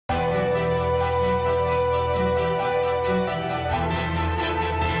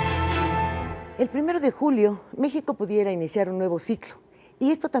El 1 de julio, México pudiera iniciar un nuevo ciclo,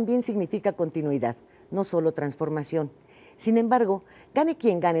 y esto también significa continuidad, no solo transformación. Sin embargo, gane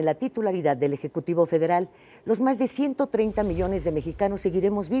quien gane la titularidad del Ejecutivo Federal, los más de 130 millones de mexicanos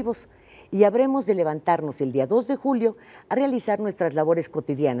seguiremos vivos y habremos de levantarnos el día 2 de julio a realizar nuestras labores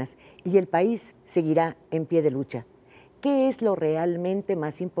cotidianas y el país seguirá en pie de lucha. ¿Qué es lo realmente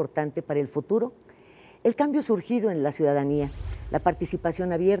más importante para el futuro? El cambio surgido en la ciudadanía, la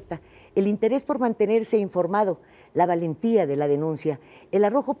participación abierta, el interés por mantenerse informado, la valentía de la denuncia, el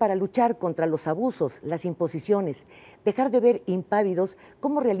arrojo para luchar contra los abusos, las imposiciones, dejar de ver impávidos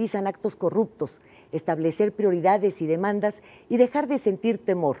cómo realizan actos corruptos, establecer prioridades y demandas y dejar de sentir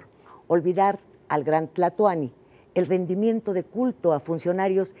temor, olvidar al gran Tlatoani, el rendimiento de culto a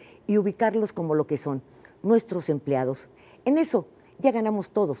funcionarios y ubicarlos como lo que son, nuestros empleados. En eso ya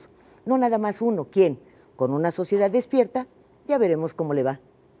ganamos todos, no nada más uno, ¿quién? Con una sociedad despierta, ya veremos cómo le va.